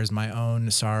despairs, my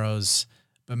own sorrows,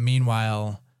 but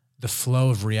meanwhile, the flow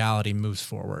of reality moves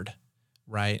forward,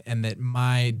 right? And that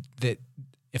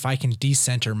if I can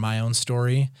decenter my own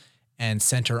story and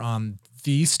center on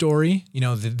the story,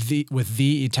 with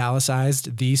the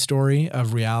italicized, the story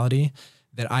of reality,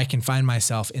 that I can find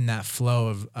myself in that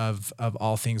flow of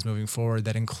all things moving forward.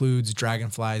 That includes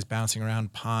dragonflies bouncing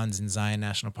around ponds in Zion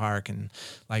National Park, and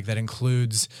like that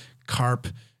includes carp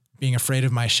being afraid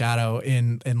of my shadow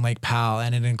in Lake Powell,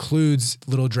 and it includes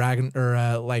little dragon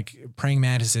or like praying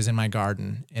mantises in my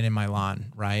garden and in my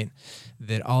lawn, right?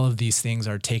 That all of these things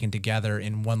are taken together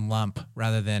in one lump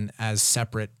rather than as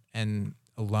separate and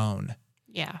alone.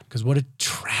 Yeah. Because what a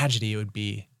tragedy it would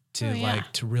be to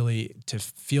to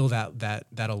feel that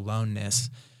aloneness.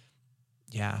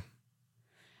 Yeah.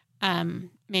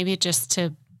 Maybe just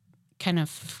to kind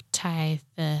of tie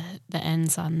the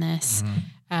ends on this,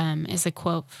 is a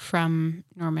quote from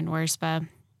Norman Wirzba.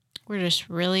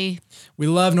 We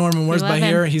love Norman Wirzba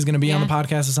here. He's going to be on the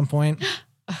podcast at some point.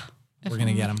 We're going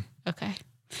to get him. Okay.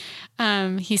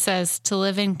 He says, to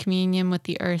live in communion with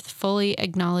the earth, fully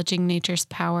acknowledging nature's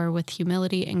power with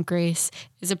humility and grace,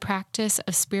 is a practice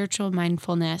of spiritual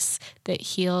mindfulness that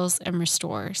heals and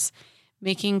restores.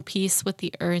 Making peace with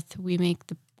the earth, we make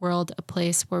the world a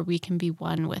place where we can be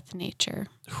one with nature.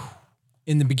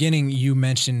 In the beginning, you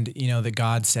mentioned, that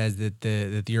God says that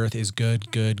the earth is good,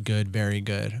 very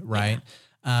good, right?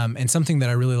 Yeah. And something that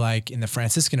I really like in the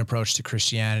Franciscan approach to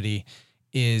Christianity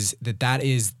is that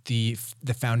is the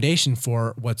foundation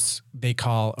for what's they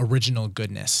call original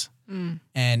goodness.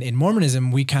 And in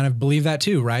Mormonism, we kind of believe that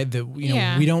too, right? That we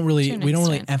don't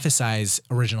really emphasize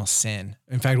original sin.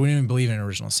 In fact, we don't even believe in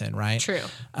original sin, right? True.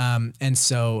 And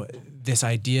so this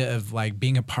idea of like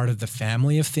being a part of the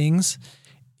family of things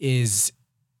is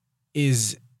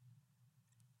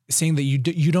saying that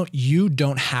you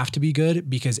don't have to be good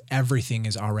because everything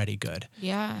is already good.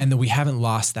 Yeah. And that we haven't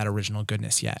lost that original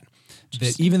goodness yet.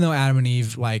 That even though Adam and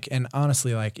Eve, and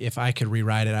honestly, if I could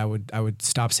rewrite it, I would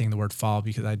stop saying the word fall,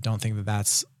 because I don't think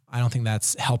that's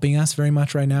helping us very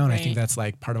much right now. And I think that's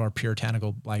part of our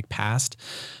puritanical past.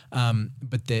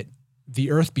 But that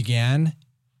the earth began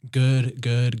good,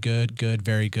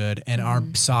 very good. And our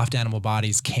soft animal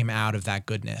bodies came out of that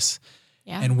goodness.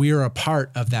 Yeah. And we are a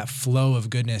part of that flow of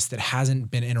goodness that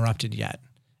hasn't been interrupted yet.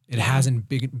 It hasn't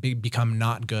become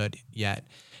not good yet.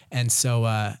 And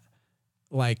so,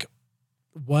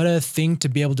 what a thing to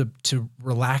be able to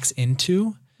relax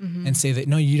into and say that,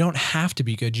 no, you don't have to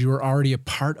be good. You are already a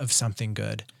part of something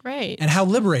good. Right. And how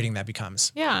liberating that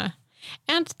becomes. Yeah.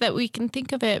 And that we can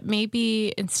think of it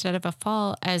maybe instead of a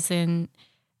fall as in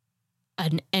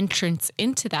an entrance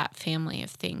into that family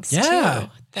of things too.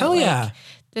 Hell yeah.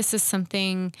 This is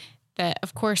something that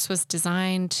of course was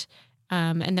designed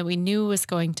and that we knew was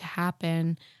going to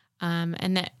happen,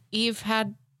 and that Eve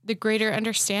had the greater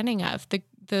understanding of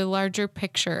the larger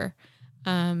picture,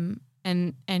 and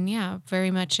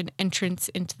very much an entrance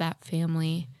into that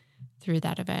family through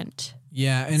that event.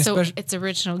 Yeah. And so it's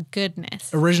original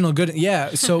goodness. Yeah.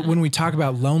 So when we talk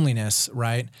about loneliness,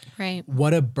 right? Right.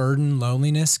 What a burden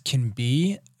loneliness can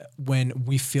be when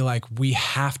we feel like we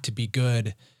have to be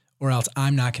good or else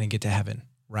I'm not going to get to heaven.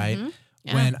 Right. Mm-hmm.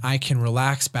 Yeah. When I can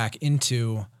relax back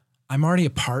into, I'm already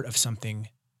a part of something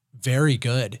very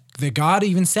good that God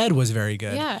even said was very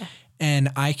good. Yeah. And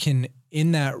I can,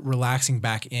 in that relaxing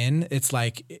back in, it's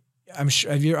like, I'm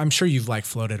sure you've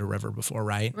floated a river before,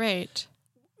 right? Right.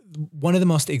 One of the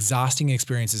most exhausting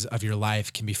experiences of your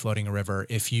life can be floating a river.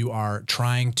 If you are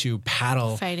trying to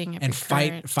paddle and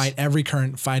fight every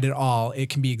current, fight it all, it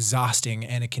can be exhausting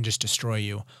and it can just destroy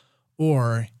you.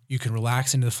 Or you can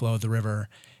relax into the flow of the river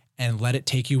and let it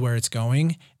take you where it's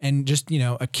going, and just,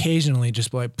 occasionally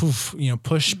just like poof,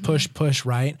 push,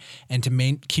 right? And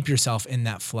to keep yourself in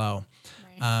that flow.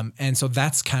 Right. And so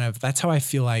that's how I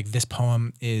feel like this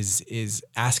poem is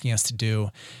asking us to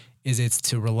do, it's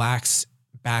to relax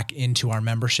back into our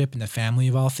membership in the family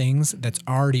of all things. That's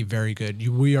already very good.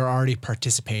 We are already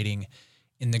participating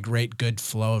in the great good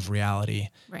flow of reality.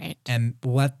 Right. And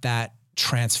let that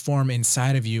transform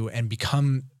inside of you and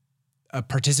become a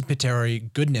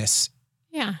participatory goodness,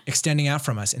 extending out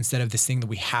from us, instead of this thing that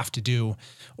we have to do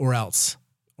or else.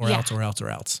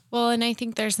 Well, and I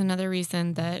think there's another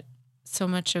reason that so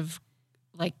much of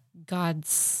like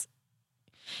God's,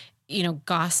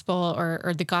 gospel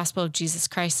or the gospel of Jesus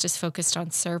Christ is focused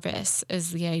on service,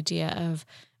 is the idea of,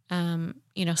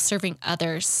 serving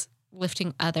others,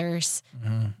 lifting others,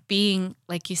 being,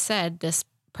 like you said, this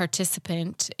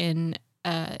participant in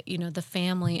the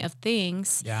family of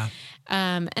things. Yeah.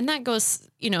 And that goes,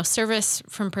 service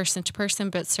from person to person,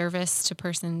 but service to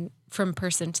person, from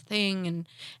person to thing,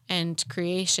 and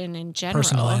creation in general.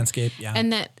 Personal landscape. Yeah.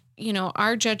 And that,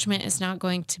 our judgment is not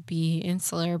going to be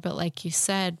insular, but like you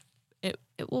said,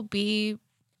 it will be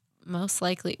most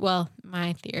likely, well,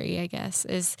 my theory, I guess,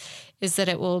 is that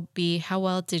it will be, how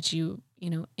well did you,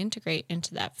 integrate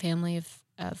into that family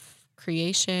of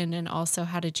creation, and also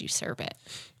how did you serve it?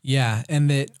 Yeah. And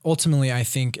that ultimately, I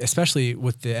think, especially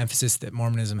with the emphasis that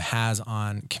Mormonism has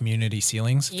on community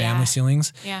sealings, family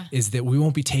sealings, is that we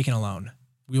won't be taken alone.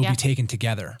 We will be taken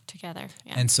together.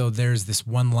 Yeah. And so there's this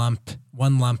one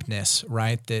lumpness,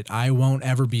 right? That I won't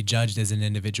ever be judged as an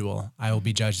individual. I will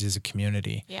be judged as a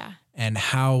community. Yeah. And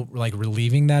how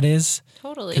relieving that is.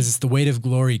 Totally. Because it's the weight of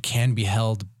glory can be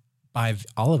held by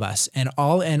all of us, and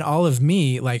all of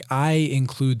me. Like, I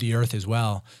include the earth as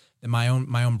well. My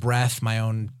own breath, my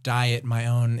own diet, my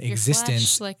own Your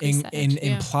existence flesh, like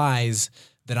implies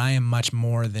that I am much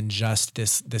more than just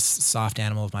this soft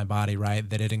animal of my body, right?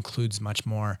 That it includes much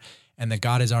more, and that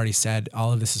God has already said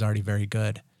all of this is already very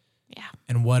good. Yeah.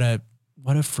 And what a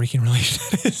freaking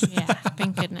relief that is. Yeah.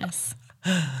 Thank goodness.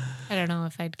 I don't know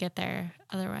if I'd get there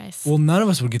otherwise. Well, none of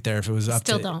us would get there if it was up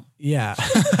to. Still don't. Yeah.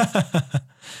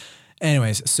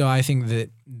 Anyways, so I think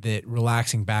that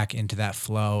relaxing back into that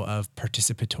flow of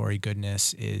participatory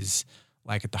goodness is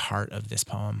like at the heart of this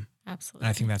poem. Absolutely. And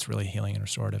I think that's really healing and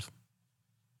restorative.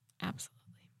 Absolutely.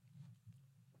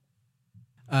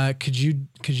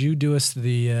 Could you do us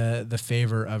the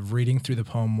favor of reading through the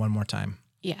poem one more time?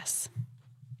 Yes.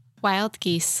 Wild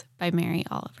Geese by Mary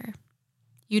Oliver.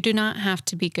 You do not have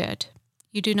to be good.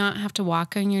 You do not have to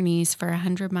walk on your knees for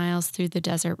 100 miles through the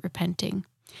desert repenting.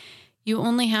 You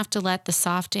only have to let the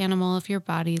soft animal of your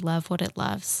body love what it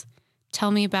loves.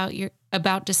 Tell me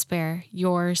about despair,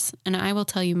 yours, and I will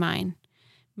tell you mine.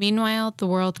 Meanwhile, the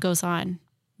world goes on.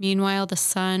 Meanwhile, the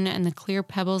sun and the clear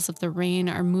pebbles of the rain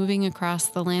are moving across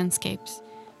the landscapes,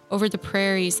 over the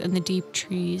prairies and the deep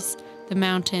trees, the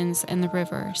mountains and the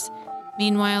rivers.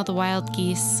 Meanwhile, the wild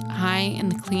geese, high in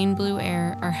the clean blue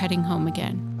air, are heading home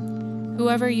again.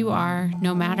 Whoever you are,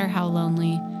 no matter how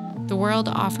lonely, the world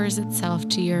offers itself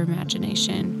to your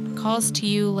imagination, calls to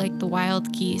you like the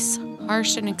wild geese,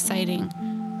 harsh and exciting,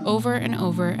 over and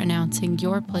over announcing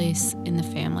your place in the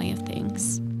family of things.